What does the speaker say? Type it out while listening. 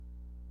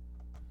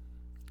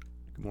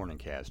Good morning,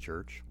 Cass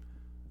Church.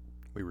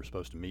 We were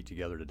supposed to meet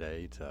together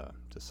today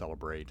to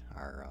celebrate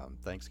our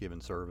Thanksgiving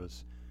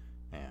service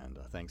and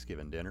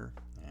Thanksgiving dinner,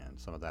 and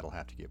some of that will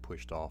have to get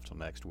pushed off till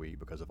next week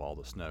because of all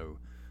the snow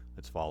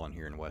that's fallen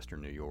here in western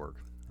New York.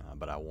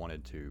 But I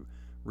wanted to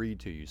read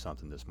to you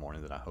something this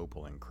morning that I hope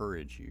will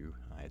encourage you.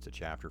 It's a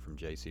chapter from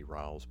J.C.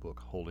 Ryle's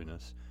book,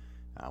 Holiness,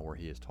 where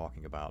he is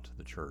talking about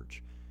the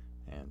church.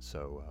 And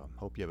so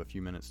hope you have a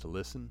few minutes to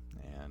listen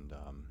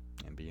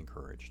and be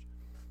encouraged.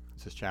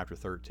 This is chapter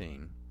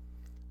 13.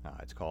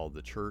 It's called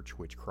The Church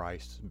Which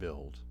Christ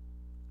Builds.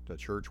 The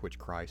Church Which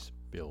Christ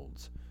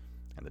Builds.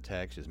 And the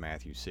text is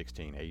Matthew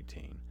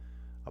 16:18.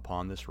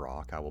 Upon this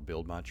rock I will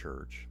build my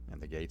church,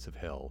 and the gates of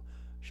hell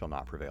shall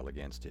not prevail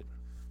against it.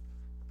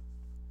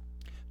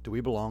 Do we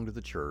belong to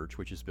the church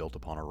which is built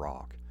upon a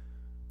rock?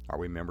 Are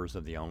we members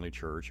of the only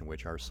church in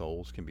which our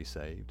souls can be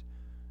saved?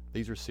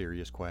 These are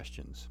serious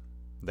questions.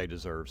 They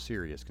deserve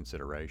serious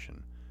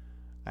consideration.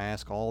 I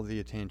ask all the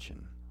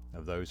attention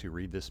of those who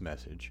read this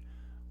message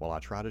while I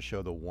try to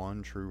show the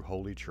one true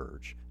holy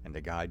church and to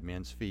guide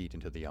men's feet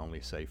into the only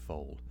safe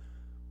fold.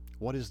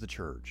 What is the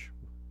church?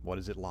 What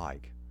is it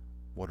like?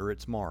 What are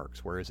its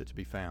marks? Where is it to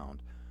be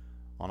found?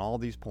 On all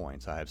these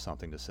points I have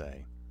something to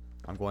say.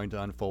 I'm going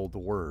to unfold the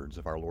words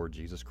of our Lord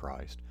Jesus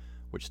Christ,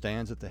 which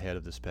stands at the head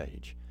of this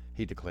page.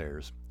 He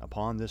declares,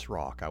 "Upon this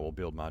rock I will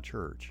build my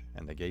church,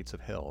 and the gates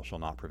of hell shall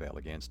not prevail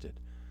against it."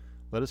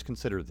 Let us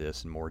consider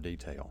this in more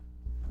detail.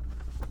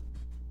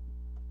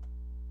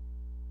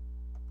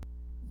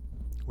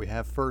 We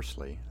have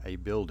firstly a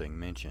building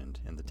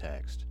mentioned in the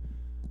text.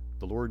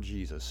 The Lord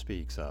Jesus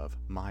speaks of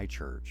my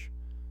church.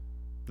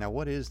 Now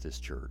what is this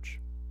church?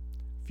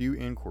 Few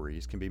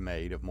inquiries can be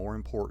made of more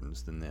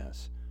importance than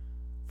this.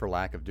 For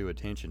lack of due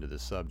attention to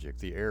this subject,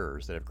 the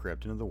errors that have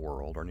crept into the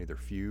world are neither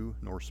few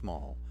nor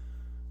small.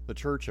 The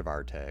church of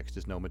our text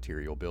is no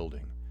material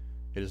building.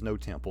 It is no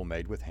temple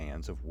made with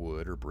hands of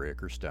wood or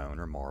brick or stone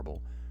or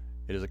marble.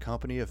 It is a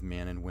company of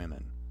men and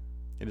women.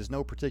 It is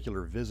no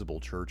particular visible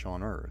church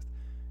on earth.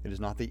 It is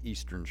not the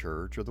Eastern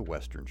Church or the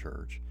Western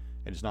Church.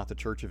 It is not the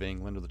Church of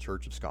England or the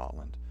Church of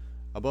Scotland.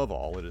 Above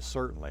all, it is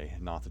certainly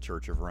not the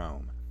Church of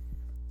Rome.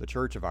 The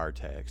church of our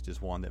text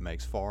is one that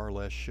makes far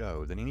less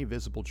show than any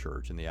visible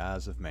church in the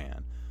eyes of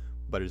man,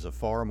 but is of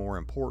far more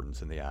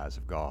importance in the eyes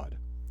of God.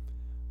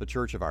 The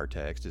church of our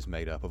text is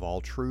made up of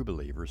all true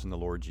believers in the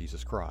Lord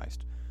Jesus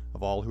Christ,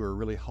 of all who are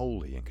really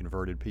holy and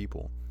converted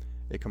people.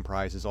 It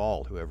comprises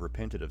all who have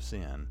repented of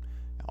sin,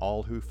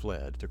 all who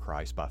fled to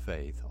Christ by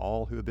faith,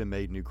 all who have been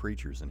made new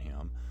creatures in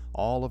Him,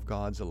 all of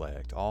God's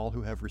elect, all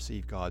who have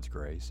received God's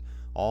grace,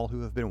 all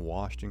who have been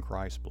washed in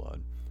Christ's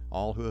blood,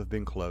 all who have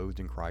been clothed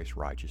in Christ's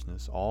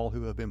righteousness, all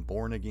who have been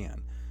born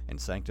again and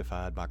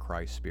sanctified by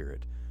Christ's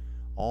Spirit.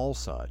 All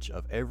such,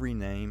 of every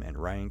name and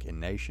rank and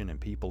nation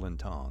and people and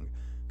tongue,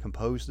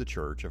 compose the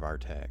church of our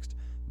text.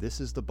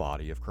 This is the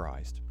body of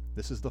Christ.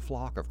 This is the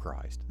flock of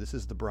Christ. This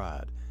is the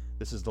bride.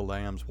 This is the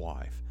Lamb's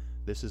wife.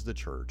 This is the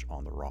church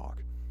on the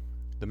rock.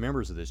 The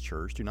members of this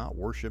church do not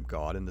worship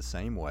God in the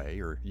same way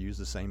or use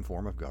the same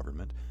form of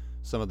government.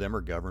 Some of them are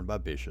governed by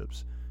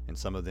bishops, and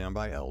some of them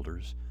by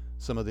elders.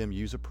 Some of them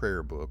use a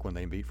prayer book when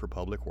they meet for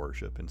public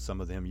worship, and some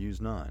of them use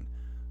none.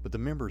 But the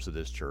members of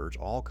this church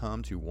all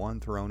come to one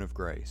throne of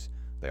grace.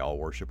 They all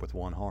worship with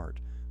one heart.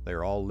 They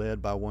are all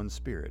led by one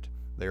Spirit.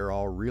 They are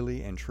all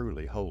really and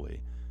truly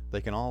holy.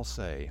 They can all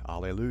say,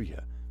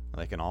 Alleluia, and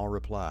they can all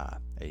reply,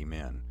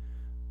 Amen.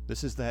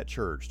 This is that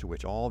church to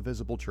which all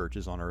visible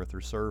churches on earth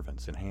are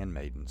servants and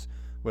handmaidens.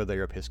 Whether they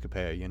are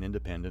Episcopalian,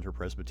 Independent, or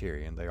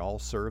Presbyterian, they all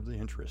serve the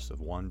interests of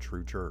one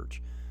true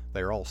church.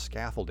 They are all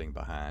scaffolding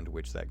behind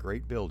which that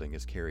great building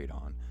is carried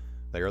on.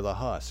 They are the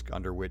husk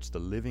under which the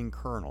living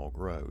kernel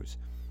grows.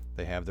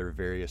 They have their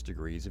various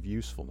degrees of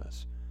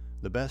usefulness.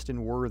 The best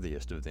and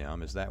worthiest of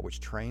them is that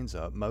which trains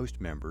up most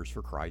members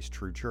for Christ's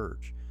true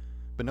church.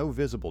 But no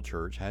visible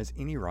church has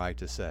any right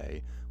to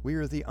say, we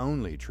are the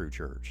only true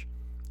church.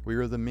 We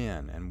are the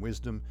men, and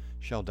wisdom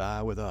shall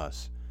die with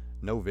us.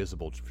 No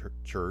visible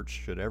church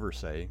should ever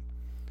say,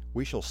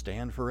 we shall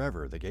stand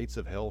forever. The gates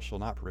of hell shall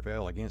not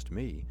prevail against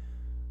me.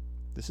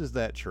 This is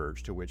that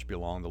church to which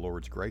belong the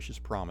Lord's gracious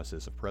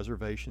promises of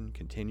preservation,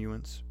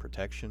 continuance,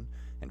 protection,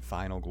 and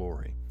final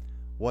glory.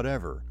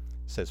 Whatever,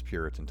 says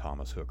Puritan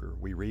Thomas Hooker,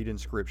 we read in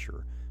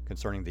Scripture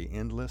concerning the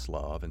endless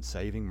love and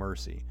saving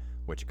mercy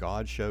which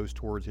God shows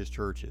towards His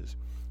churches,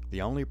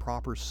 the only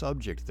proper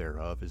subject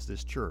thereof is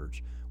this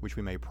church, which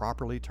we may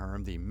properly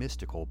term the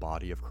mystical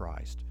body of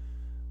Christ.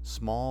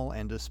 Small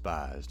and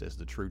despised as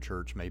the true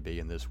church may be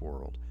in this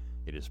world,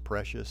 it is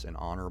precious and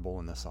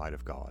honorable in the sight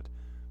of God.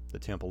 The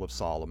temple of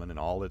Solomon in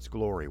all its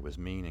glory was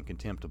mean and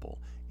contemptible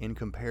in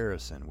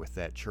comparison with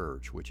that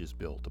church which is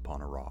built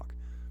upon a rock.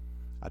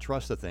 I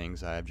trust the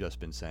things I have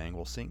just been saying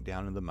will sink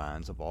down in the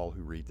minds of all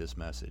who read this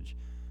message.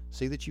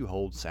 See that you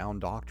hold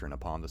sound doctrine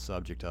upon the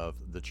subject of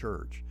the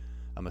church.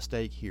 A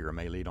mistake here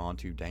may lead on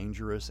to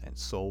dangerous and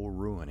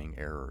soul-ruining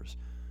errors.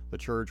 The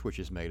church which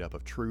is made up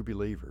of true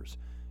believers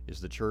is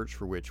the church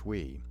for which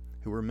we,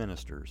 who are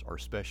ministers, are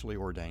specially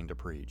ordained to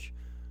preach.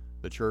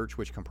 The church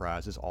which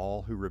comprises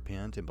all who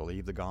repent and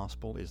believe the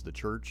gospel is the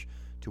church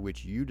to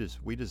which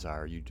we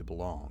desire you to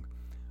belong.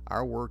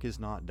 Our work is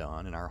not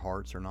done and our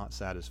hearts are not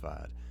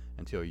satisfied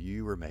until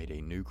you are made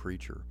a new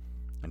creature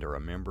and are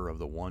a member of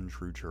the one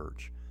true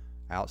church.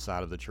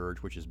 Outside of the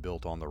church which is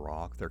built on the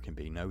rock, there can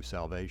be no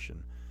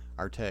salvation.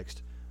 Our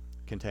text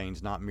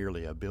contains not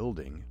merely a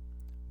building,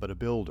 but a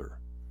builder.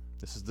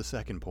 This is the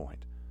second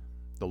point.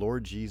 The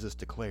Lord Jesus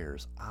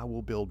declares, I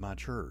will build my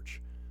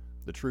church.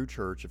 The true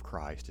church of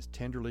Christ is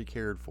tenderly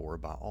cared for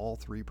by all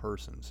three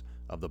persons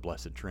of the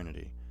Blessed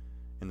Trinity.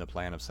 In the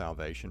plan of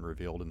salvation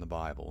revealed in the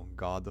Bible,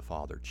 God the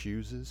Father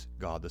chooses,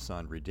 God the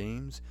Son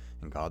redeems,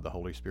 and God the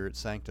Holy Spirit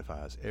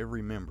sanctifies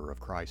every member of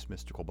Christ's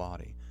mystical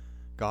body.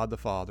 God the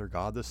Father,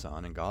 God the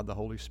Son, and God the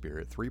Holy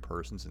Spirit, three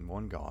persons in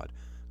one God,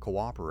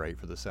 cooperate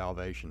for the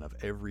salvation of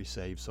every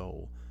saved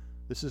soul.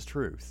 This is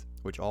truth,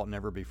 which ought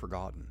never be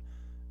forgotten.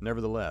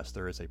 Nevertheless,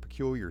 there is a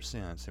peculiar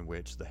sense in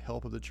which the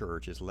help of the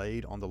church is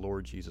laid on the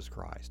Lord Jesus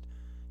Christ.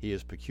 He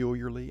is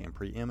peculiarly and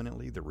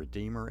preeminently the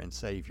Redeemer and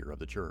Savior of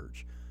the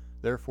church.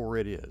 Therefore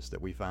it is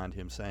that we find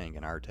him saying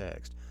in our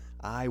text,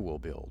 I will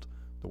build.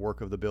 The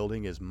work of the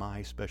building is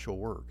my special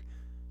work.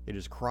 It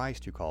is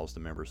Christ who calls the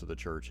members of the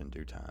church in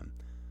due time.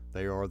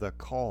 They are the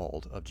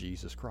called of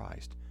Jesus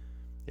Christ.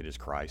 It is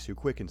Christ who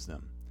quickens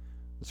them.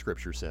 The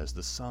Scripture says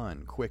the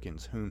Son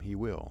quickens whom he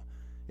will.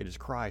 It is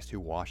Christ who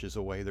washes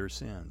away their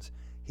sins.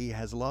 He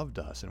has loved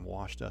us and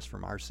washed us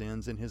from our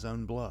sins in his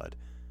own blood.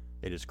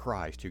 It is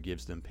Christ who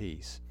gives them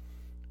peace.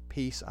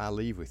 Peace I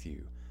leave with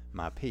you,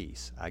 my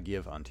peace I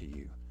give unto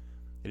you.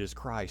 It is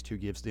Christ who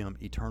gives them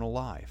eternal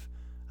life.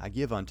 I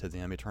give unto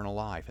them eternal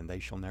life, and they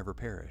shall never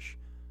perish.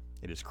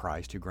 It is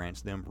Christ who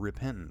grants them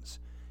repentance.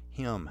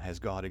 Him has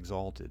God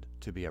exalted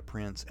to be a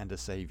prince and a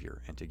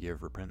savior, and to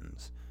give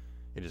repentance.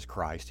 It is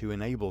Christ who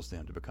enables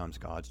them to become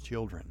God's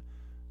children.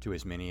 To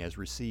as many as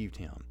received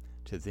him,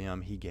 to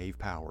them he gave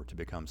power to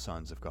become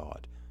sons of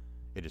God.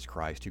 It is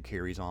Christ who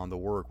carries on the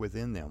work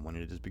within them when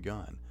it is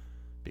begun.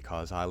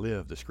 Because I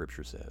live, the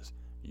Scripture says,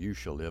 you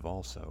shall live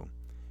also.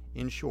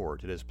 In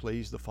short, it has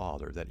pleased the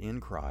Father that in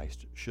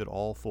Christ should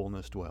all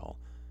fullness dwell.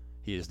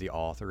 He is the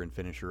author and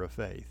finisher of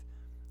faith.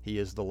 He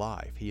is the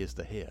life, he is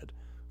the head.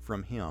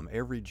 From him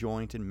every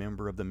joint and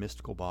member of the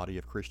mystical body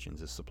of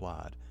Christians is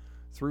supplied.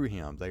 Through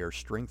him they are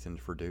strengthened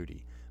for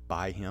duty.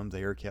 By him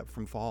they are kept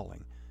from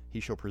falling. He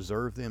shall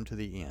preserve them to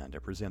the end,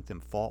 and present them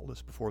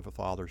faultless before the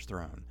Father's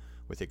throne,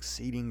 with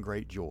exceeding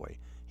great joy.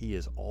 He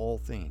is all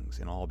things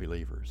in all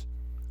believers.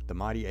 The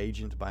mighty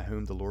agent by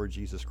whom the Lord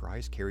Jesus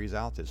Christ carries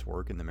out this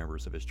work in the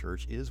members of his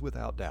church is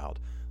without doubt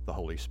the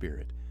Holy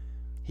Spirit.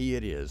 He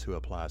it is who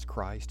applies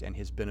Christ and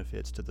his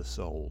benefits to the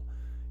soul.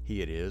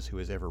 He it is who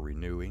is ever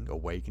renewing,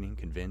 awakening,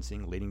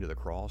 convincing, leading to the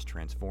cross,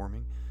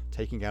 transforming,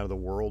 taking out of the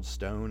world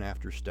stone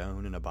after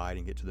stone and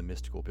abiding it to the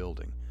mystical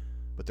building.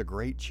 But the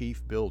great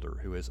chief builder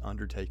who has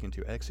undertaken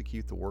to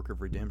execute the work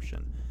of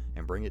redemption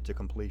and bring it to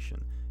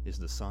completion is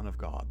the Son of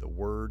God, the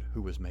Word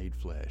who was made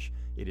flesh.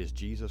 It is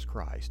Jesus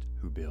Christ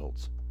who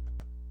builds.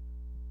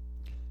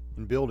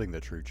 In building the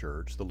true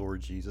church, the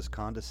Lord Jesus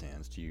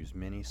condescends to use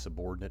many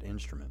subordinate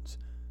instruments: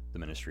 the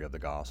ministry of the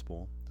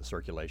gospel, the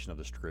circulation of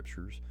the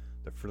Scriptures,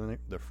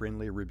 the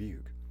friendly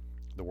rebuke,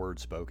 the word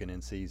spoken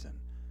in season,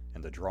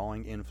 and the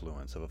drawing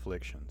influence of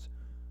afflictions.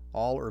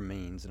 All are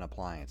means and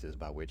appliances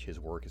by which his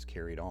work is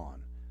carried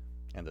on,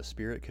 and the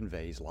Spirit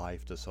conveys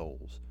life to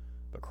souls.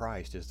 But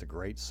Christ is the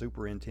great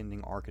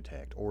superintending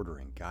architect,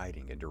 ordering,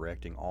 guiding, and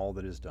directing all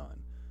that is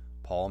done.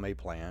 Paul may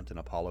plant and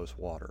Apollos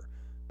water,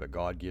 but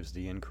God gives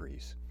the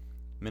increase.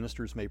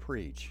 Ministers may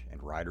preach,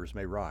 and writers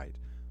may write,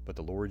 but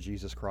the Lord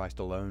Jesus Christ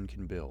alone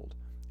can build,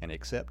 and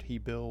except he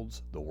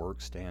builds, the work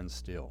stands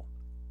still.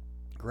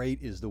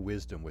 Great is the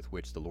wisdom with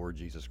which the Lord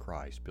Jesus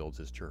Christ builds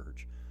his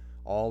church.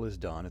 All is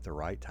done at the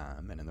right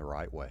time and in the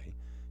right way.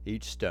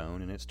 Each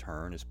stone in its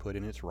turn is put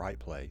in its right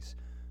place.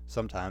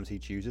 Sometimes he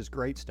chooses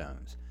great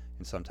stones,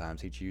 and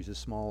sometimes he chooses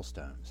small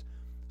stones.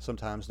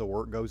 Sometimes the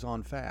work goes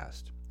on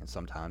fast, and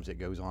sometimes it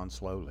goes on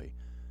slowly.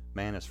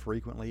 Man is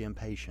frequently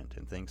impatient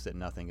and thinks that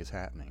nothing is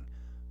happening,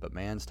 but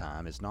man's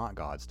time is not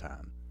God's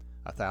time.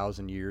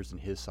 1,000 years in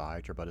his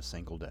sight are but a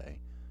single day.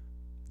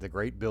 The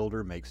great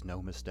builder makes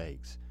no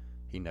mistakes.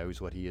 He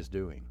knows what he is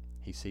doing.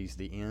 He sees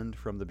the end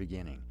from the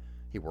beginning.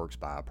 He works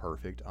by a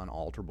perfect,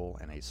 unalterable,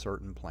 and a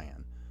certain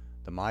plan.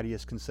 The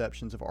mightiest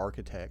conceptions of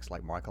architects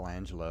like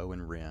Michelangelo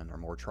and Wren are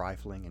more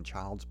trifling and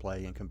child's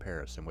play in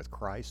comparison with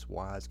Christ's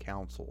wise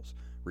counsels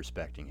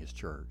respecting his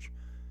church.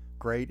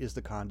 Great is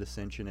the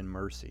condescension and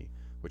mercy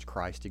which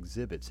Christ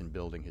exhibits in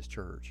building his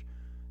church.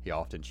 He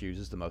often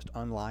chooses the most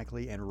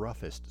unlikely and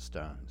roughest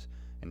stones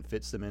and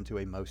fits them into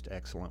a most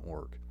excellent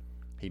work.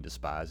 He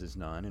despises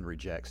none and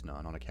rejects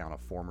none on account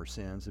of former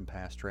sins and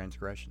past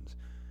transgressions.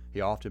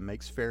 He often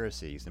makes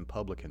Pharisees and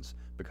publicans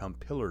become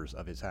pillars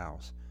of his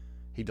house.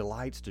 He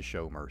delights to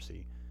show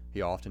mercy.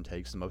 He often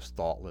takes the most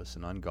thoughtless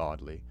and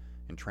ungodly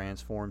and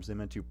transforms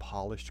them into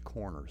polished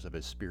corners of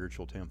his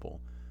spiritual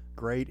temple.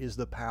 Great is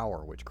the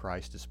power which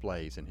Christ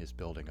displays in his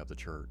building of the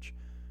church.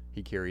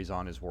 He carries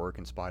on his work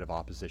in spite of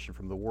opposition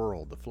from the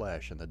world, the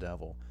flesh, and the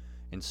devil.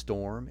 In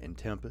storm, in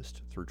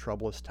tempest, through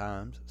troublous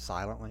times,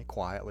 silently,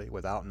 quietly,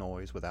 without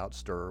noise, without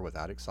stir,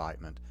 without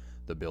excitement,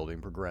 the building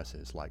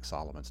progresses like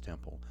Solomon's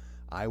temple.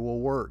 I will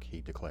work,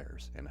 he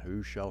declares, and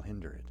who shall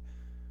hinder it?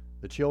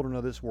 The children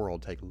of this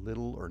world take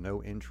little or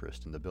no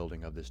interest in the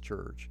building of this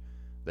church.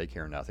 They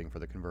care nothing for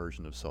the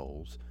conversion of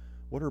souls.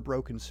 What are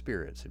broken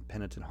spirits and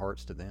penitent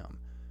hearts to them?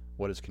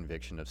 What is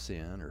conviction of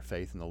sin or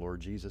faith in the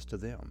Lord Jesus to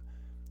them?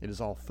 It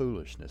is all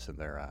foolishness in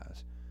their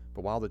eyes.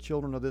 But while the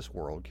children of this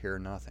world care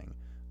nothing,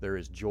 there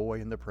is joy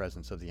in the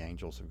presence of the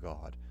angels of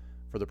God.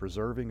 For the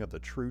preserving of the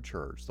true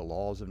church, the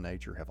laws of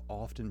nature have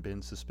often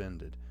been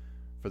suspended.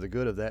 For the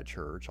good of that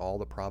church, all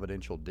the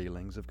providential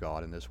dealings of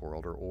God in this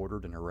world are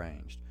ordered and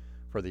arranged.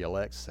 For the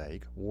elect's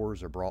sake,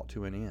 wars are brought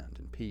to an end,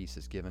 and peace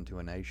is given to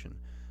a nation.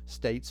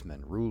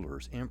 Statesmen,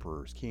 rulers,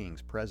 emperors,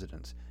 kings,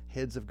 presidents,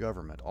 heads of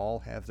government all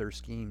have their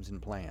schemes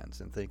and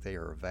plans and think they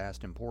are of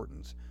vast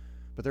importance.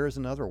 But there is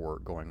another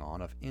work going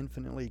on of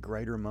infinitely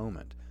greater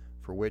moment,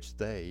 for which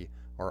they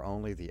are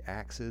only the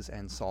axes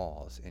and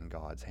saws in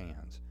God's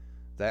hands.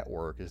 That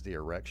work is the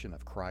erection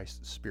of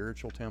Christ's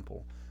spiritual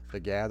temple, the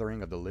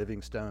gathering of the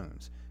living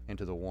stones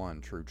into the one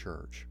true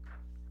church.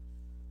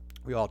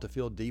 We ought to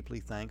feel deeply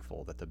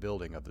thankful that the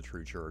building of the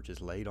true church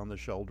is laid on the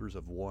shoulders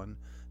of one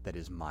that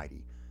is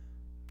mighty.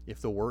 If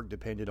the work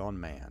depended on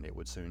man, it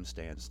would soon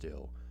stand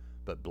still.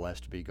 But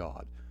blessed be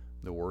God,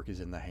 the work is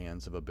in the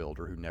hands of a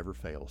builder who never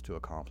fails to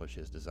accomplish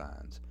his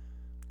designs.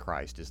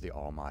 Christ is the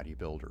almighty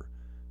builder.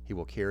 He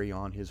will carry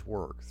on his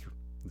work,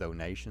 though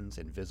nations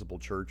and visible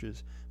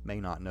churches may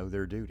not know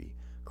their duty.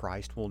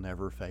 Christ will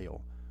never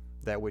fail.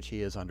 That which he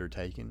has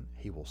undertaken,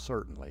 he will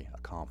certainly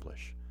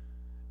accomplish.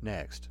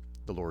 Next,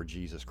 the Lord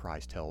Jesus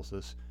Christ tells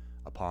us,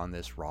 "Upon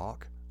this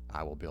rock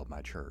I will build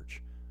my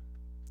church."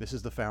 This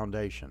is the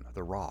foundation,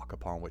 the rock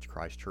upon which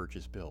Christ's church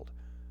is built.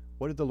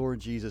 What did the Lord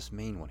Jesus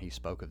mean when he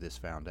spoke of this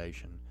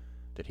foundation?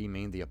 Did he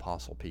mean the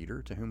Apostle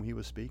Peter, to whom he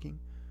was speaking?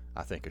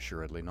 I think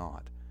assuredly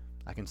not.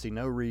 I can see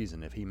no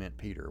reason, if he meant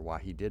Peter, why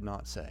he did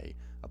not say,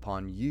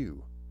 "Upon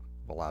you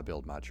will I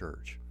build my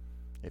church."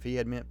 If he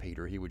had meant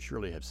Peter, he would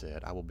surely have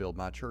said, "I will build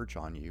my church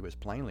on you," as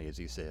plainly as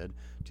he said,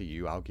 "To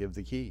you I'll give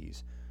the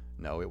keys."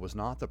 No, it was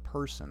not the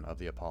person of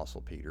the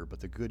Apostle Peter, but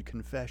the good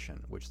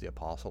confession which the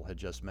Apostle had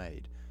just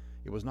made.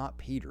 It was not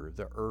Peter,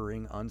 the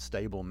erring,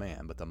 unstable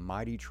man, but the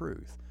mighty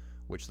truth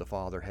which the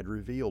Father had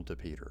revealed to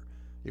Peter.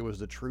 It was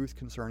the truth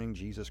concerning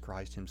Jesus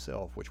Christ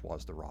himself which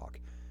was the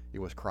rock. It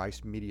was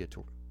Christ's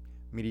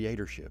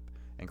mediatorship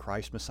and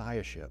Christ's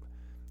messiahship.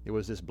 It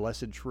was this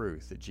blessed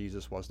truth that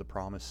Jesus was the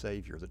promised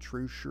Savior, the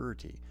true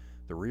surety,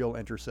 the real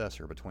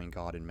intercessor between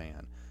God and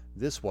man.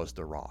 This was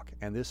the rock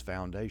and this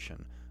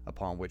foundation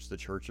upon which the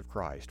church of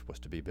Christ was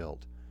to be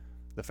built.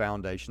 The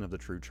foundation of the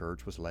true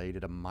church was laid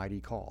at a mighty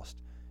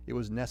cost. It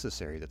was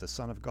necessary that the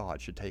Son of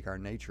God should take our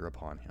nature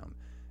upon him,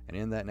 and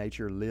in that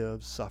nature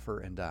live, suffer,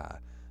 and die,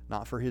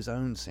 not for his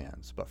own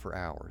sins, but for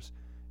ours.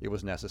 It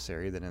was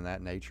necessary that in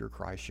that nature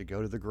Christ should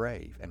go to the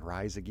grave and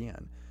rise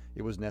again.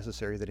 It was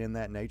necessary that in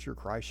that nature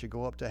Christ should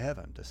go up to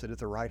heaven to sit at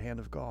the right hand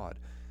of God,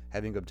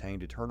 having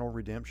obtained eternal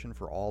redemption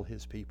for all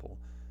his people.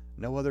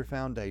 No other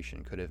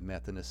foundation could have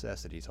met the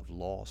necessities of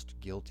lost,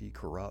 guilty,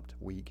 corrupt,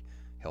 weak,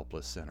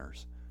 helpless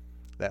sinners.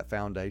 That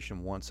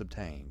foundation once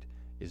obtained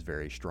is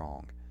very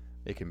strong.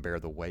 It can bear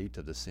the weight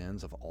of the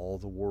sins of all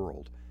the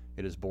world.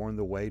 It has borne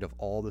the weight of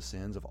all the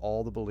sins of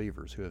all the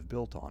believers who have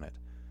built on it.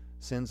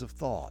 Sins of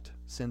thought,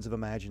 sins of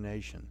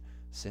imagination,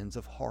 sins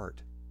of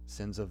heart,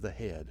 sins of the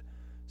head,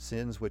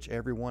 sins which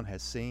everyone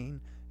has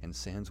seen, and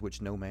sins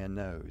which no man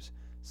knows,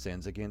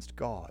 sins against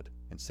God,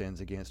 and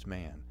sins against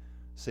man,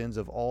 sins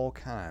of all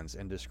kinds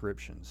and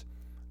descriptions.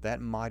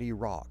 That mighty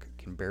rock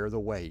can bear the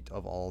weight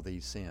of all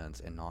these sins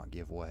and not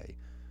give way.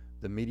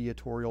 The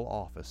mediatorial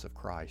office of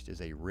Christ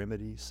is a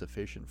remedy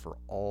sufficient for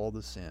all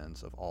the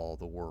sins of all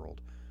the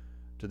world.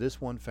 To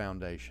this one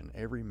foundation,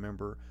 every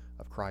member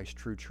of Christ's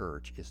true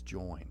church is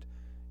joined.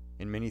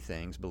 In many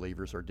things,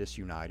 believers are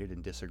disunited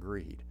and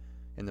disagreed.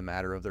 In the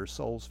matter of their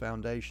soul's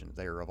foundation,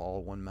 they are of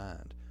all one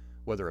mind.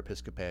 Whether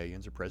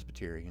Episcopalians or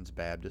Presbyterians,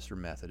 Baptists or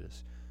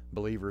Methodists,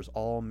 believers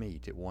all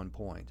meet at one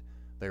point.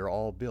 They are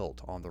all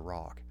built on the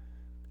rock.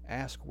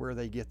 Ask where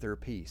they get their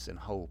peace and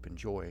hope and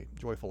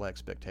joyful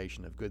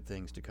expectation of good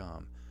things to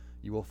come.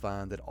 You will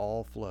find that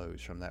all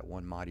flows from that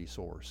one mighty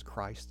source,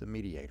 Christ the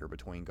mediator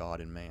between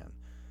God and man,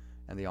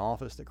 and the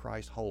office that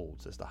Christ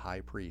holds as the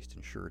high priest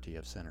and surety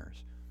of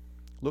sinners.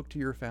 Look to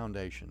your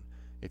foundation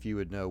if you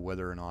would know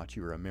whether or not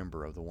you are a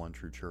member of the one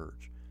true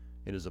church.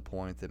 It is a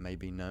point that may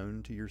be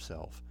known to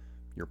yourself.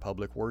 Your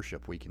public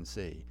worship we can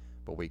see,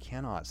 but we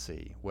cannot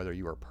see whether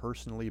you are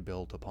personally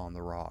built upon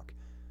the rock.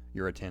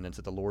 Your attendance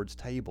at the Lord's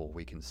table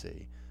we can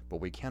see, but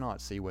we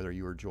cannot see whether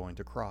you are joined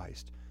to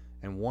Christ,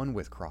 and one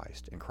with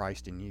Christ, and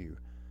Christ in you.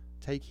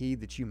 Take heed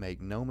that you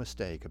make no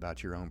mistake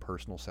about your own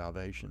personal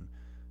salvation.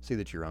 See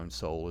that your own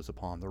soul is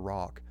upon the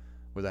rock.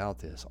 Without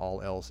this,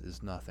 all else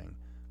is nothing.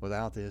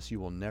 Without this, you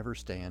will never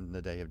stand in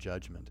the day of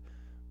judgment.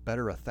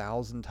 Better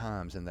 1,000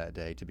 times in that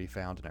day to be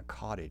found in a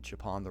cottage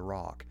upon the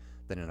rock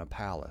than in a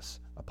palace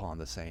upon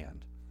the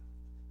sand.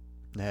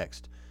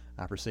 Next,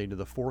 I proceed to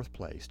the fourth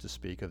place to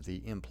speak of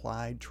the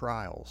implied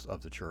trials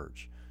of the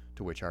church,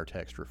 to which our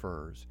text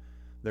refers.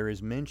 There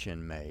is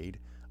mention made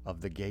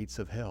of the gates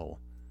of hell.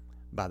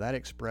 By that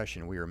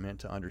expression we are meant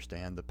to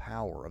understand the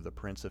power of the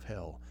prince of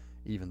hell,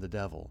 even the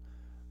devil.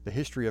 The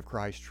history of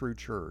Christ's true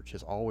church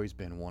has always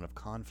been one of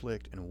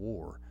conflict and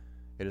war.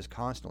 It has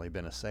constantly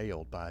been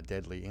assailed by a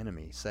deadly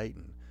enemy,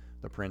 Satan,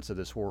 the prince of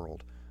this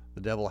world.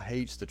 The devil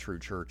hates the true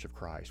church of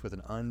Christ with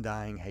an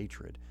undying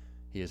hatred.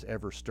 He is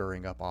ever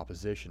stirring up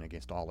opposition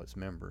against all its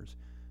members.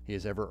 He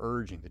is ever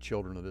urging the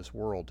children of this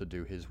world to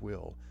do his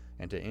will,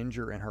 and to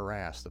injure and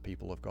harass the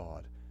people of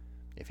God.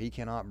 If he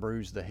cannot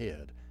bruise the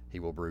head, he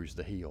will bruise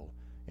the heel.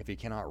 If he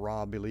cannot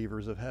rob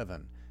believers of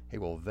heaven, he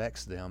will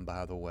vex them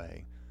by the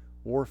way.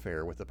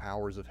 Warfare with the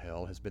powers of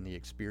hell has been the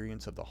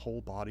experience of the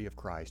whole body of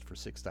Christ for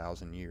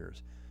 6,000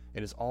 years.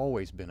 It has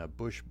always been a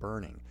bush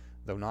burning,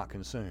 though not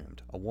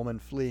consumed, a woman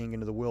fleeing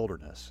into the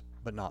wilderness,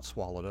 but not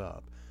swallowed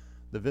up.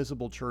 The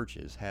visible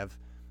churches have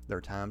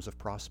their times of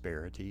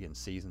prosperity and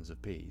seasons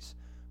of peace,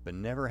 but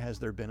never has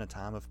there been a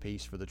time of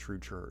peace for the true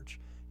church.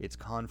 Its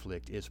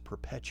conflict is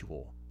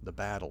perpetual. The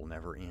battle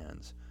never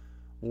ends.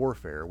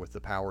 Warfare with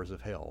the powers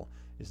of hell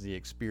is the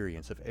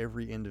experience of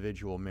every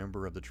individual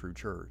member of the true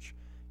church.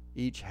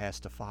 Each has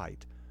to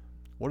fight.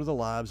 What are the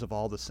lives of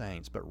all the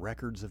saints but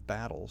records of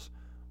battles?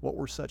 What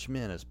were such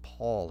men as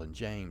Paul and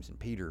James and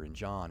Peter and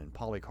John and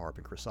Polycarp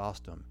and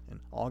Chrysostom and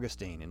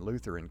Augustine and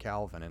Luther and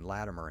Calvin and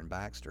Latimer and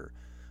Baxter,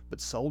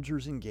 but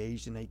soldiers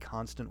engaged in a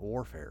constant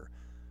warfare?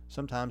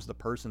 Sometimes the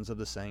persons of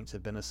the saints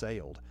have been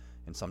assailed,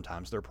 and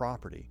sometimes their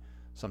property.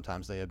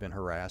 Sometimes they have been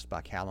harassed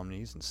by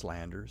calumnies and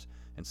slanders,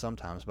 and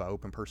sometimes by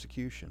open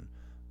persecution.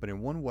 But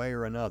in one way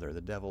or another,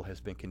 the devil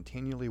has been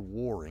continually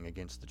warring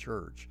against the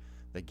church.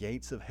 The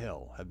gates of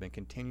hell have been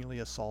continually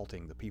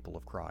assaulting the people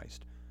of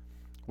Christ.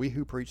 We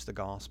who preach the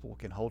gospel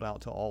can hold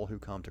out to all who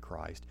come to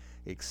Christ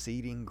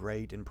exceeding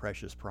great and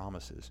precious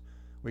promises.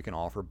 We can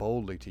offer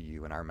boldly to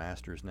you in our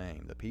Master's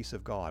name the peace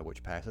of God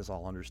which passes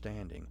all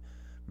understanding.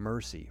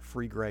 Mercy,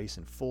 free grace,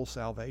 and full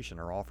salvation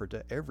are offered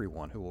to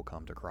everyone who will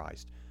come to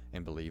Christ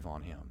and believe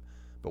on him.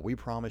 But we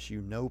promise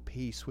you no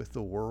peace with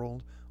the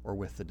world or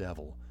with the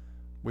devil.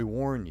 We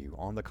warn you,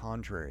 on the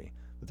contrary,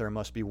 that there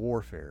must be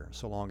warfare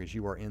so long as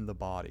you are in the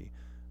body.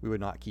 We would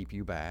not keep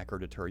you back or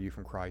deter you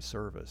from Christ's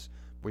service.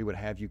 We would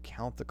have you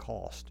count the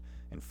cost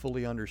and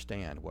fully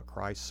understand what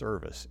Christ's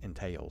service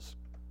entails.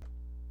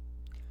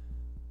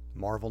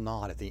 Marvel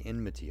not at the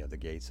enmity of the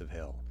gates of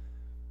hell.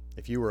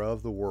 If you were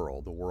of the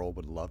world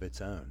would love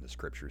its own, the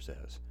Scripture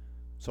says.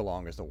 So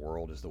long as the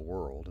world is the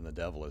world and the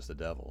devil is the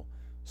devil,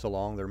 so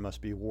long there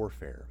must be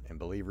warfare, and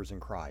believers in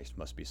Christ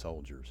must be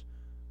soldiers.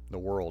 The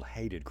world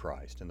hated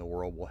Christ, and the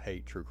world will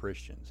hate true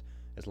Christians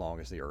as long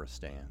as the earth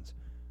stands.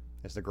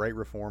 As the great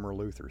reformer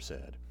Luther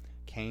said,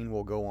 Cain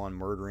will go on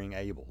murdering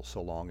Abel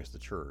so long as the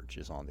church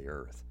is on the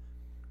earth.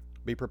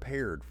 Be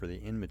prepared for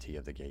the enmity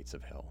of the gates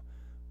of hell.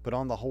 Put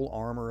on the whole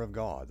armor of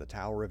God. The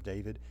Tower of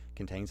David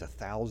contains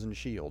 1,000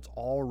 shields,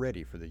 all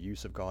ready for the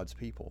use of God's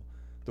people.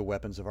 The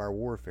weapons of our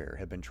warfare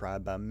have been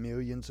tried by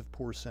millions of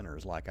poor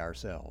sinners like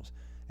ourselves,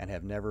 and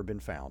have never been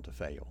found to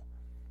fail.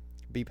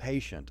 Be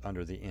patient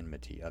under the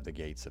enmity of the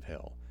gates of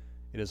hell.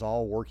 It is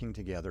all working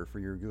together for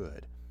your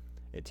good.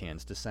 It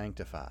tends to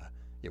sanctify.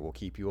 It will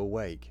keep you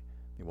awake.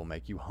 It will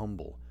make you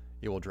humble.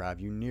 It will drive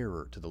you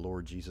nearer to the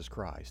Lord Jesus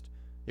Christ.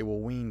 It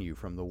will wean you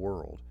from the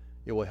world.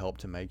 It will help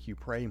to make you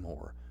pray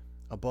more.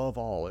 Above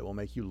all, it will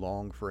make you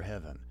long for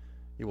heaven.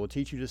 It will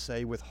teach you to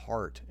say with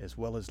heart as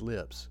well as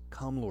lips,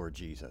 "Come, Lord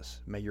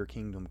Jesus, may your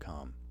kingdom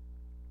come."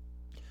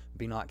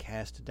 Be not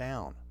cast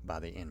down by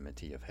the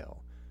enmity of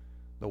hell.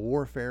 The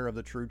warfare of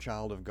the true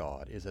child of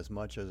God is as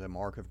much as a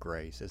mark of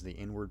grace as the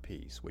inward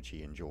peace which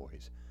he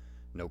enjoys.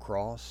 No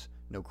cross,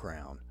 no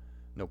crown.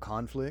 No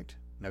conflict,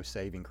 no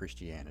saving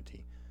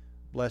Christianity.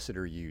 Blessed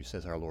are you,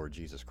 says our Lord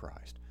Jesus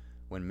Christ,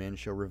 when men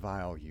shall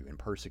revile you and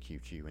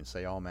persecute you and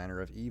say all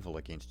manner of evil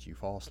against you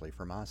falsely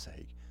for my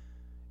sake.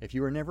 If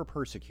you are never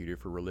persecuted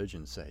for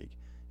religion's sake,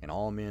 and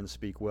all men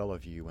speak well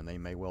of you when they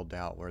may well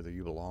doubt whether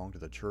you belong to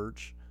the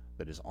church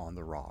that is on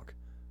the rock.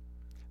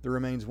 There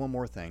remains one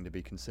more thing to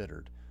be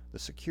considered, the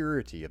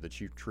security of the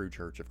true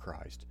church of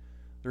Christ.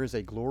 There is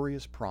a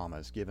glorious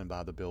promise given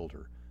by the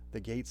builder. The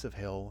gates of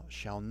hell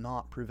shall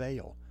not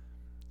prevail.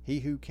 He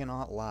who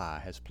cannot lie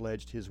has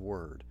pledged his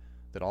word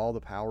that all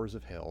the powers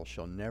of hell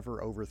shall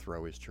never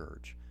overthrow his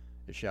church.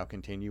 It shall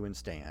continue and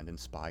stand in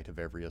spite of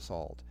every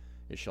assault.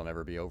 It shall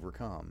never be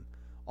overcome.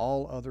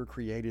 All other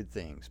created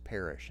things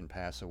perish and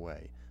pass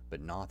away,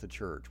 but not the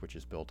church which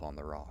is built on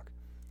the rock.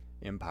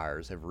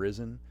 Empires have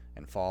risen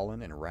and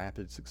fallen in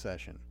rapid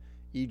succession.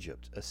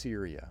 Egypt,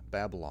 Assyria,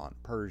 Babylon,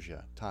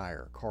 Persia,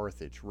 Tyre,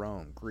 Carthage,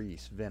 Rome,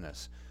 Greece,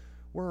 Venice.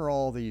 Where are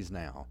all these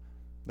now?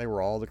 They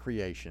were all the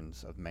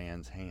creations of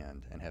man's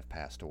hand and have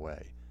passed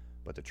away,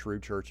 but the true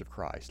church of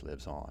Christ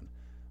lives on.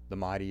 The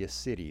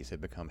mightiest cities have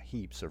become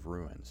heaps of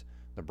ruins.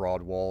 The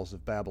broad walls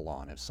of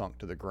Babylon have sunk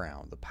to the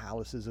ground. The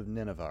palaces of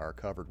Nineveh are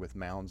covered with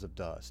mounds of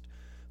dust.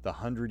 The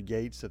 100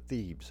 gates of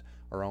Thebes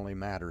are only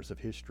matters of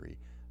history.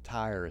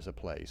 Tyre is a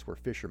place where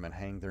fishermen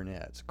hang their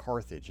nets.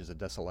 Carthage is a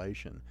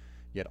desolation.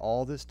 Yet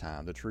all this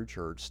time the true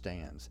church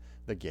stands.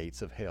 The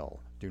gates of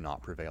hell do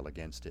not prevail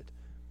against it.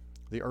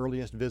 The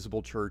earliest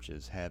visible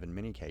churches have in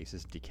many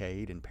cases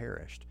decayed and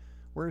perished.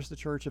 Where is the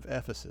church of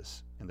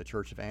Ephesus and the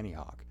church of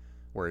Antioch?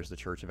 Where is the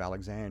church of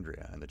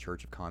Alexandria and the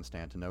church of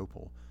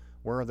Constantinople?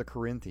 Where are the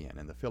Corinthian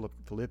and the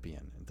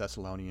Philippian and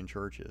Thessalonian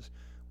churches?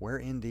 Where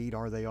indeed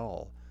are they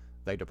all?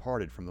 They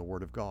departed from the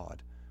word of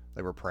God.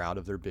 They were proud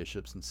of their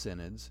bishops and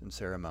synods and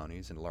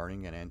ceremonies and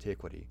learning and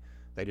antiquity.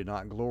 They did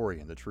not glory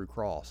in the true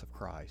cross of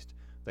Christ.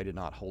 They did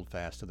not hold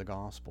fast to the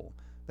gospel.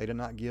 They did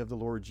not give the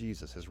Lord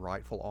Jesus his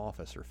rightful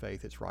office or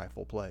faith its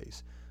rightful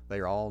place. They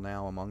are all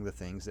now among the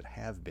things that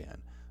have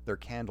been. Their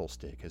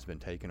candlestick has been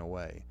taken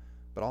away.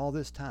 But all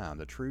this time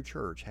the true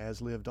church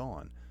has lived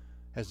on.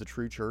 Has the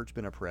true church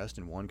been oppressed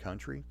in one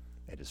country?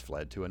 It has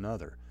fled to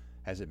another.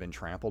 Has it been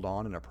trampled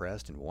on and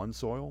oppressed in one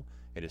soil?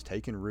 It has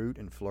taken root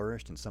and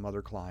flourished in some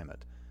other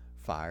climate.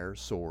 Fire,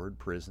 sword,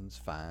 prisons,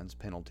 fines,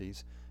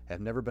 penalties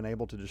have never been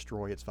able to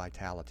destroy its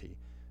vitality.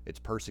 Its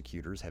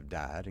persecutors have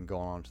died and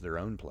gone on to their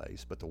own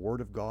place, but the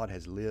Word of God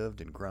has lived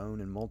and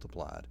grown and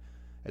multiplied.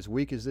 As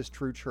weak as this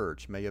true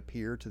church may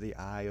appear to the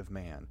eye of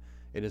man,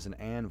 it is an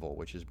anvil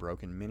which has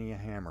broken many a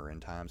hammer in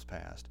times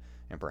past,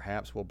 and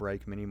perhaps will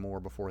break many more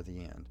before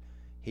the end.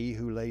 He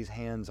who lays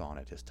hands on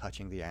it is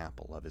touching the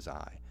apple of his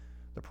eye.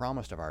 The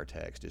promise of our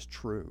text is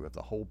true of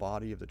the whole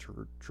body of the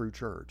true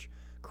church.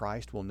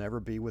 Christ will never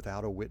be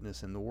without a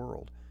witness in the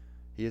world.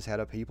 He has had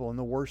a people in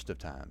the worst of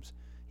times.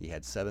 He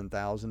had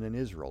 7,000 in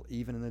Israel,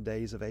 even in the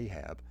days of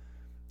Ahab.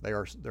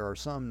 There are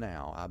some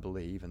now, I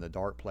believe, in the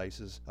dark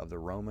places of the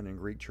Roman and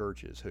Greek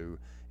churches who,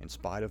 in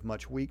spite of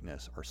much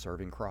weakness, are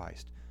serving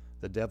Christ.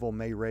 The devil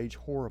may rage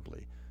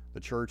horribly. The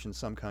church in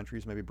some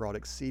countries may be brought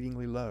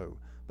exceedingly low,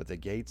 but the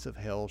gates of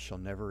hell shall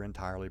never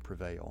entirely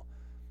prevail.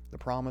 The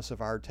promise of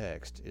our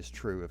text is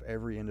true of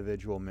every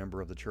individual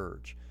member of the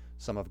church.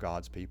 Some of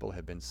God's people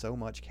have been so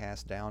much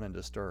cast down and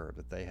disturbed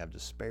that they have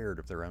despaired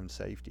of their own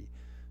safety.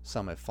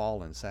 Some have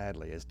fallen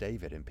sadly, as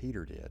David and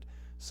Peter did.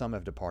 Some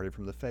have departed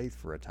from the faith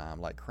for a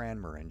time, like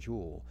Cranmer and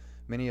Jewel.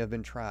 Many have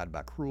been tried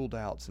by cruel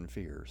doubts and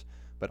fears,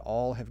 but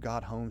all have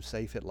got home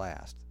safe at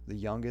last, the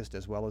youngest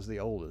as well as the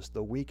oldest,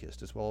 the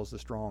weakest as well as the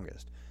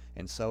strongest,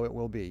 and so it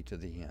will be to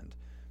the end.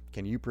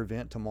 Can you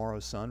prevent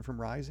tomorrow's sun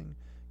from rising?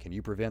 Can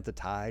you prevent the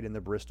tide in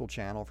the Bristol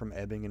Channel from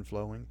ebbing and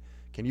flowing?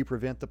 Can you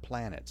prevent the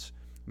planets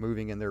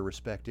moving in their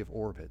respective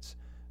orbits?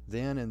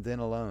 Then and then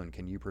alone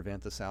can you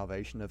prevent the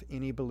salvation of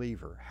any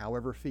believer,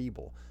 however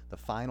feeble, the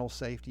final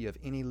safety of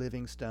any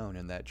living stone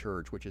in that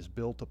church which is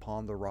built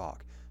upon the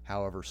rock,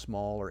 however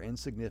small or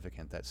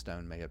insignificant that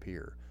stone may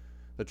appear.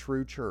 The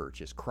true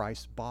church is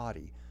Christ's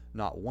body.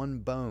 Not one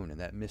bone in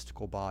that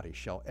mystical body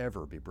shall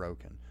ever be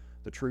broken.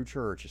 The true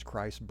church is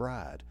Christ's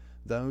bride.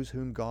 Those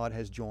whom God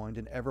has joined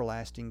in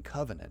everlasting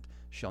covenant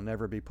shall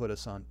never be put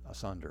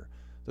asunder.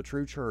 The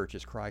true church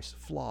is Christ's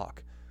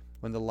flock.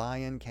 When the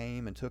lion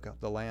came and took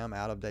the lamb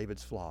out of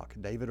David's flock,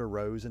 David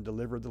arose and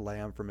delivered the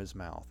lamb from his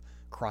mouth.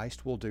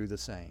 Christ will do the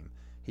same.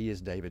 He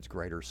is David's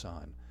greater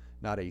son.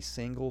 Not a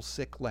single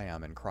sick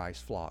lamb in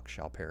Christ's flock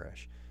shall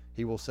perish.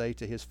 He will say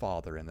to his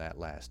Father in that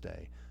last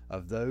day,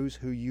 "Of those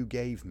who you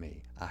gave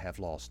me, I have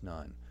lost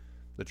none."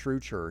 The true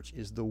church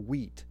is the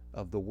wheat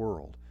of the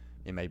world.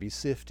 It may be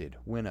sifted,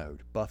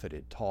 winnowed,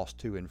 buffeted, tossed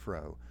to and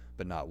fro,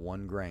 but not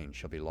one grain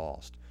shall be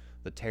lost.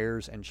 The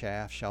tares and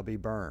chaff shall be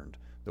burned.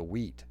 The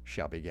wheat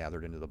shall be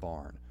gathered into the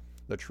barn.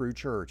 The true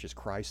church is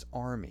Christ's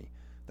army.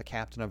 The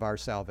captain of our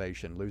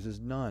salvation loses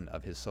none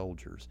of his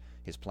soldiers.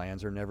 His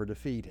plans are never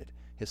defeated.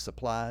 His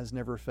supplies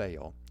never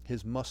fail.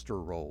 His muster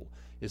roll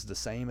is the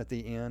same at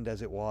the end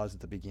as it was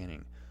at the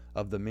beginning.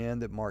 Of the men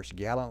that marched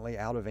gallantly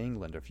out of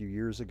England a few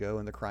years ago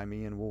in the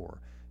Crimean War,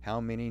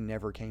 how many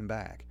never came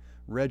back?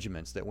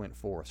 Regiments that went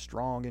forth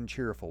strong and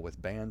cheerful,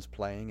 with bands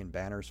playing and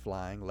banners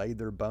flying, laid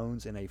their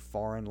bones in a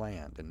foreign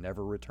land and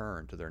never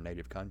returned to their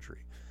native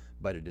country.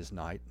 But it is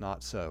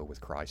not so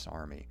with Christ's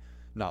army.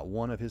 Not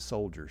one of his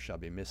soldiers shall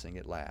be missing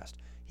at last.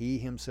 He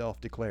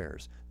himself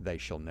declares, "They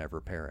shall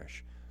never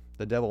perish."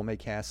 The devil may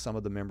cast some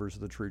of the members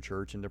of the true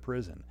church into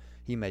prison.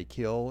 He may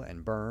kill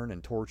and burn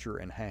and torture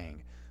and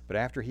hang. But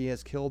after he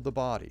has killed the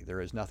body,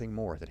 there is nothing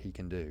more that he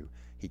can do.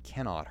 He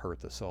cannot hurt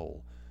the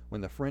soul.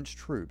 When the French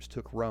troops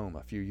took Rome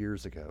a few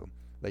years ago,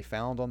 they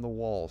found on the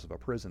walls of a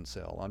prison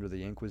cell under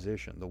the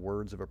Inquisition the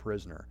words of a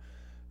prisoner.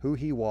 Who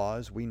he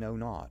was we know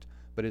not,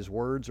 but his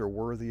words are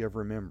worthy of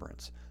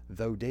remembrance.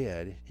 Though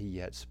dead, he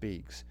yet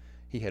speaks.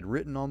 He had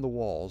written on the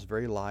walls,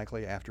 very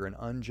likely after an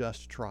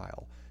unjust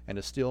trial and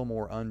a still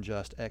more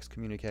unjust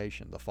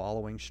excommunication, the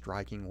following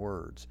striking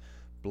words: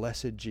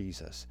 "Blessed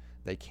Jesus,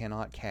 they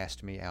cannot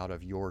cast me out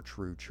of your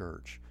true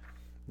church."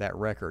 That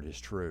record is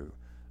true.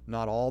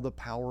 Not all the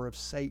power of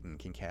Satan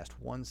can cast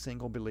one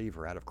single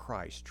believer out of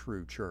Christ's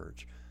true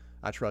church.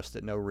 I trust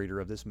that no reader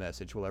of this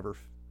message will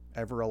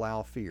ever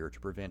allow fear to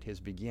prevent his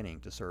beginning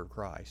to serve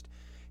Christ.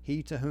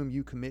 He to whom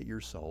you commit your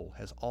soul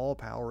has all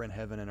power in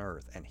heaven and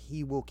earth, and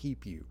he will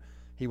keep you.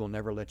 He will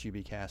never let you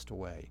be cast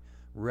away.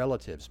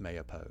 Relatives may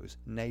oppose,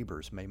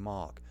 neighbors may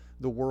mock,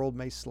 The world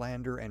may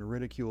slander and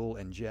ridicule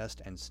and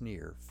jest and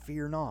sneer.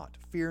 Fear not,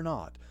 fear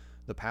not.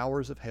 The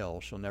powers of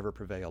hell shall never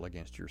prevail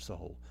against your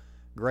soul.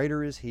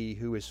 Greater is he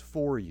who is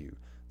for you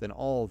than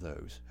all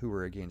those who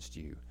are against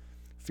you.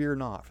 Fear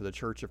not for the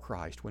church of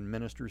Christ when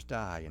ministers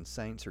die and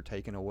saints are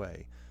taken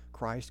away.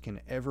 Christ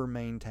can ever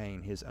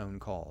maintain his own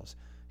cause.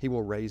 He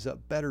will raise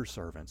up better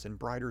servants and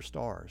brighter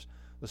stars.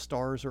 The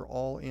stars are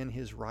all in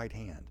his right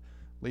hand.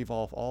 Leave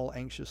off all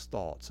anxious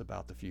thoughts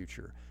about the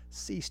future.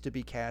 Cease to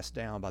be cast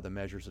down by the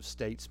measures of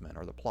statesmen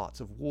or the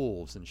plots of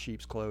wolves in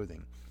sheep's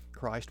clothing.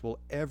 Christ will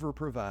ever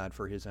provide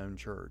for his own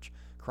church.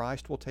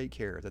 Christ will take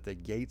care that the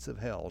gates of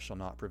hell shall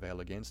not prevail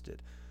against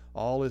it.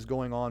 All is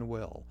going on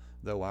well,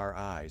 though our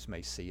eyes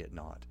may see it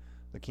not.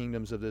 The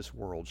kingdoms of this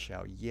world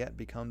shall yet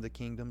become the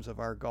kingdoms of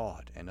our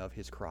God and of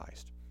his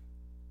Christ.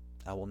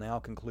 I will now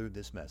conclude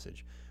this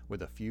message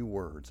with a few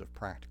words of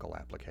practical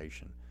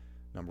application.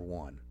 Number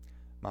 1.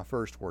 My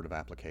first word of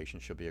application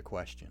shall be a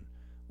question.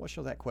 What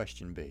shall that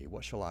question be?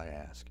 What shall I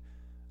ask?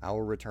 I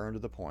will return to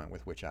the point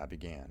with which I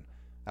began.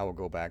 I will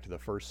go back to the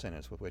first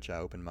sentence with which I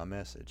opened my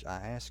message. I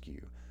ask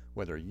you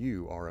whether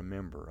you are a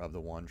member of the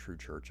one true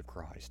church of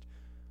Christ.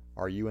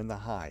 Are you in the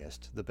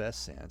highest, the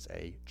best sense,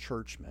 a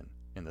churchman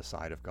in the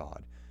sight of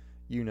God?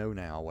 You know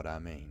now what I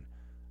mean.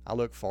 I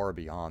look far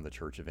beyond the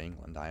Church of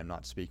England. I am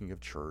not speaking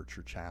of church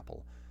or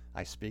chapel.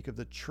 I speak of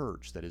the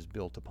church that is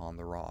built upon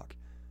the rock.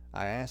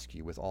 I ask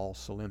you with all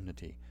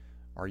solemnity,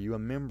 are you a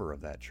member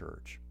of that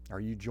church? Are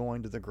you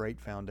joined to the great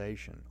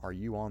foundation? Are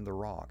you on the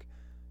rock?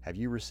 Have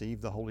you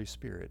received the Holy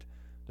Spirit?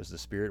 Does the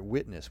Spirit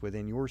witness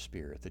within your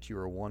spirit that you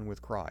are one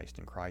with Christ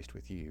and Christ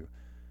with you?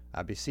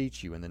 I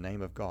beseech you in the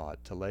name of God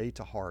to lay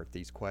to heart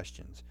these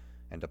questions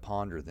and to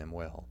ponder them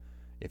well.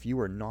 If you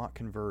are not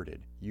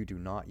converted, you do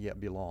not yet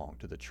belong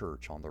to the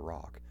church on the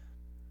rock.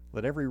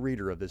 Let every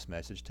reader of this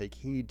message take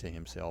heed to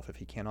himself if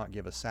he cannot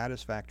give a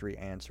satisfactory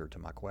answer to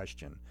my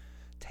question.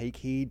 Take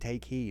heed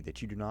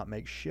that you do not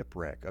make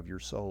shipwreck of your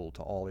soul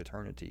to all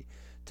eternity.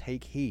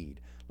 Take heed,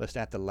 lest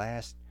at the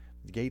last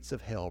the gates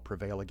of hell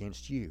prevail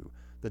against you.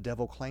 The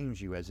devil claims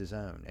you as his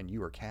own, and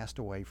you are cast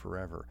away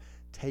forever.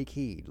 Take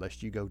heed,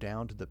 lest you go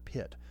down to the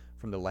pit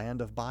from the land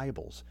of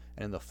Bibles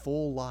and in the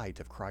full light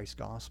of Christ's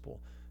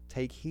gospel.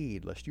 Take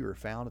heed, lest you are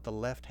found at the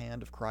left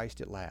hand of Christ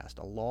at last,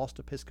 a lost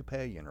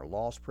Episcopalian or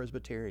lost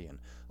Presbyterian,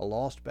 a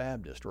lost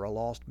Baptist or a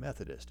lost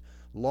Methodist,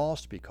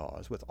 lost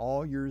because, with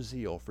all your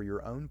zeal for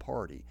your own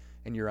party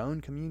and your own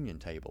communion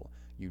table,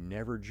 you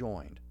never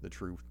joined the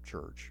true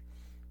church.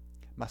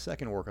 My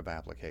second work of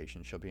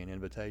application shall be an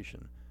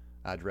invitation.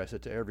 I address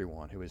it to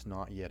everyone who is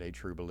not yet a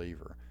true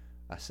believer.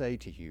 I say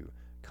to you,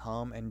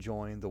 come and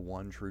join the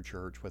one true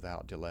church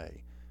without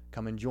delay.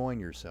 Come and join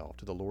yourself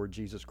to the Lord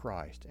Jesus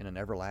Christ in an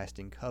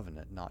everlasting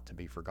covenant not to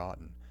be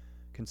forgotten.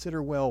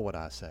 Consider well what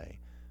I say.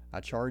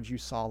 I charge you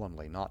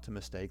solemnly not to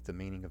mistake the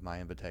meaning of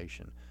my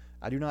invitation.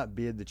 I do not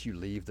bid that you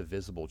leave the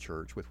visible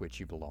church with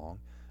which you belong.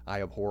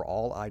 I abhor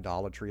all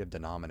idolatry of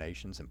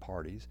denominations and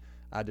parties.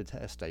 I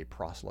detest a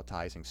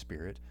proselytizing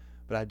spirit.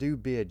 But I do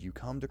bid you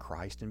come to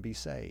Christ and be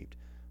saved.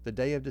 The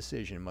day of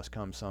decision must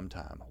come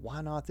sometime.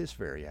 Why not this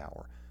very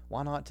hour?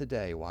 Why not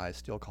today, while I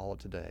still call it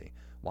today?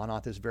 Why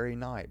not this very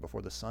night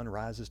before the sun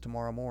rises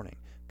tomorrow morning?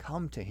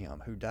 Come to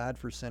him who died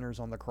for sinners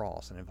on the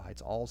cross and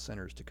invites all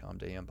sinners to come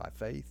to him by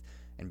faith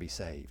and be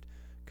saved.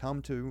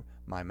 Come to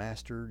my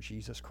Master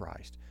Jesus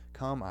Christ.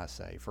 Come, I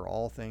say, for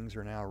all things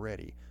are now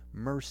ready.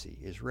 Mercy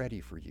is ready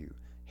for you.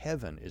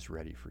 Heaven is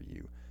ready for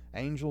you.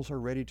 Angels are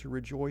ready to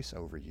rejoice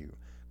over you.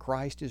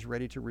 Christ is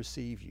ready to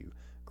receive you.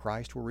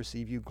 Christ will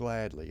receive you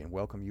gladly and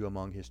welcome you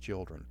among his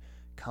children.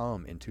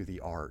 Come into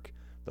the ark.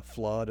 The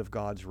flood of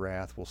God's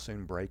wrath will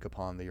soon break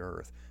upon the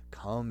earth.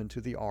 Come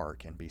into the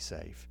ark and be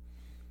safe.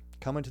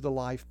 Come into the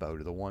lifeboat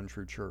of the one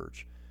true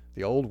church.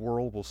 The old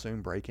world will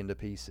soon break into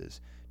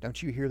pieces.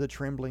 Don't you hear the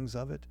tremblings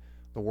of it?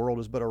 The world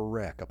is but a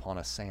wreck upon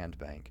a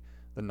sandbank.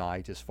 The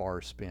night is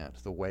far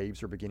spent. The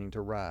waves are beginning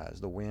to rise.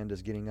 The wind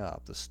is getting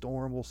up. The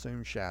storm will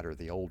soon shatter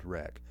the old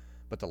wreck.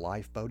 But the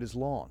lifeboat is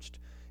launched,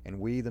 and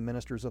we, the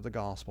ministers of the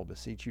gospel,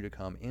 beseech you to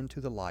come into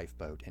the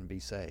lifeboat and be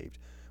saved.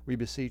 We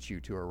beseech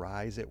you to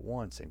arise at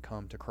once and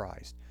come to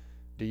Christ.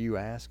 Do you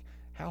ask,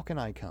 how can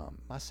I come?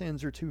 My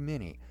sins are too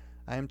many.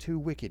 I am too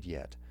wicked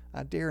yet.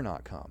 I dare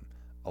not come.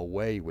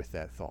 Away with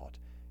that thought.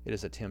 It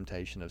is a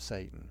temptation of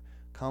Satan.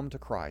 Come to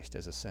Christ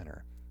as a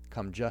sinner.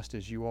 Come just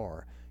as you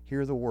are.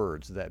 Hear the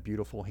words of that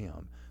beautiful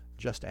hymn,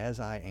 just as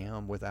I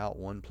am without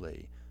one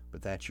plea,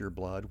 but that your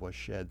blood was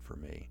shed for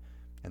me,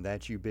 and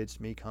that you bidst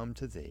me come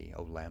to thee,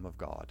 O Lamb of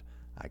God,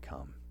 I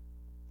come.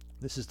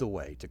 This is the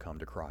way to come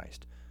to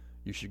Christ.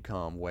 You should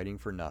come waiting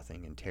for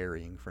nothing and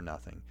tarrying for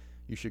nothing.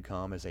 You should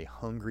come as a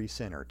hungry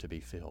sinner to be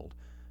filled,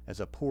 as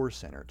a poor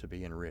sinner to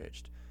be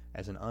enriched,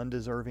 as an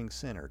undeserving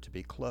sinner to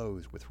be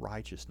clothed with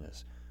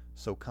righteousness.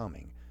 So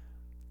coming,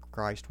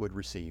 Christ would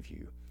receive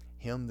you.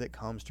 Him that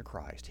comes to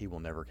Christ he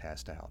will never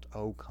cast out.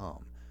 Oh,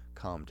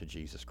 come to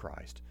Jesus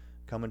Christ.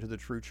 Come into the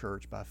true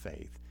church by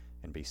faith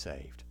and be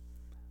saved.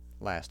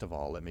 Last of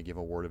all, let me give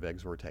a word of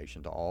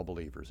exhortation to all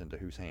believers into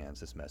whose hands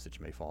this message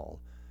may fall.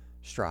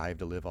 Strive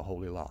to live a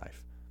holy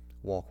life.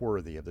 Walk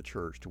worthy of the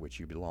church to which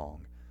you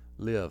belong.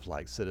 Live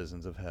like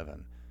citizens of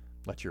heaven.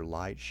 Let your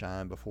light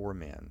shine before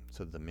men,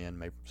 so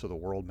the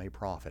world may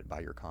profit by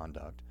your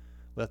conduct.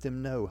 Let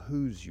them know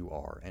whose you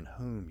are and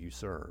whom you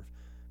serve.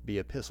 Be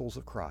epistles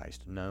of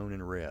Christ, known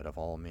and read of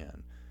all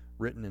men,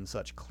 written in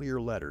such clear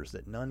letters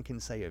that none can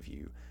say of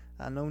you,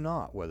 I know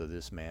not whether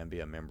this man be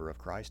a member of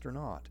Christ or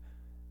not.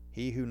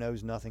 He who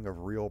knows nothing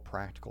of real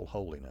practical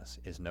holiness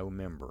is no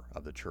member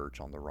of the church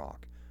on the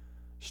rock.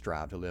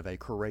 Strive to live a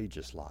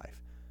courageous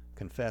life.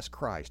 Confess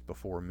Christ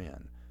before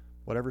men.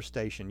 Whatever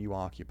station you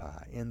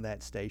occupy, in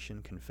that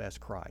station confess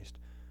Christ.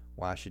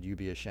 Why should you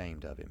be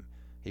ashamed of him?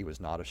 He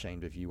was not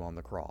ashamed of you on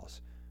the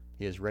cross.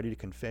 He is ready to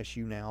confess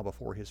you now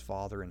before his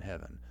Father in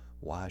heaven.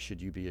 Why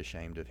should you be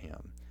ashamed of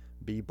him?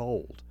 Be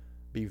bold.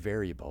 Be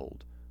very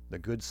bold. The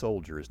good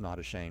soldier is not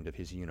ashamed of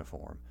his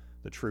uniform.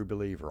 The true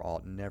believer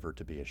ought never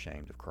to be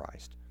ashamed of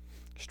Christ.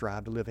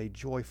 Strive to live a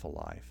joyful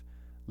life.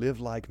 Live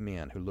like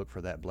men who look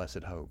for that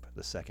blessed hope,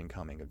 the second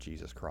coming of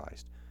Jesus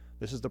Christ.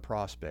 This is the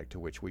prospect to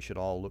which we should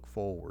all look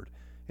forward.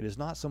 It is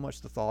not so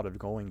much the thought of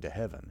going to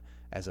heaven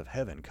as of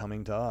heaven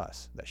coming to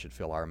us that should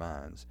fill our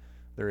minds.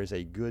 There is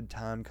a good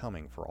time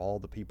coming for all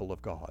the people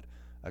of God,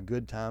 a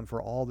good time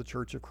for all the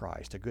church of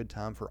Christ, a good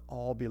time for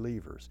all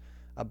believers,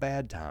 a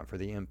bad time for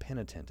the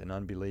impenitent and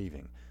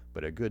unbelieving,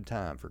 but a good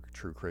time for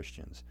true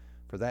Christians.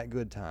 For that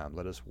good time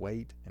let us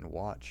wait and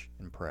watch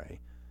and pray.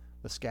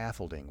 The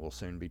scaffolding will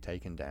soon be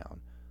taken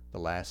down. The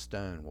last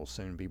stone will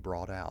soon be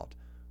brought out.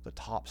 The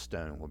top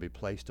stone will be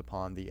placed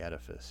upon the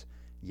edifice.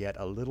 Yet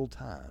a little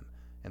time,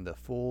 and the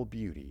full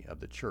beauty of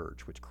the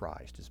church which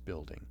Christ is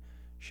building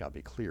shall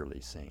be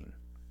clearly seen.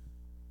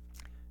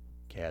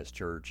 Kaz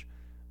Church,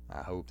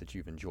 I hope that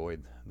you've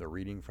enjoyed the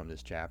reading from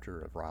this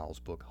chapter of Ryle's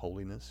book,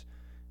 Holiness,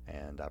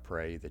 and I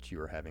pray that you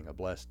are having a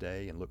blessed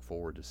day and look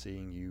forward to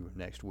seeing you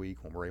next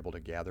week when we're able to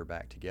gather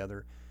back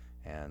together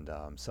and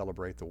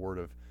celebrate the Word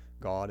of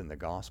God and the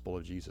gospel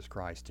of Jesus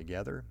Christ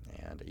together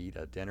and eat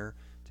a dinner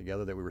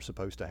together that we were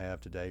supposed to have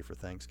today for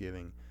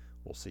Thanksgiving.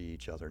 We'll see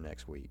each other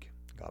next week.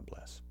 God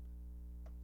bless.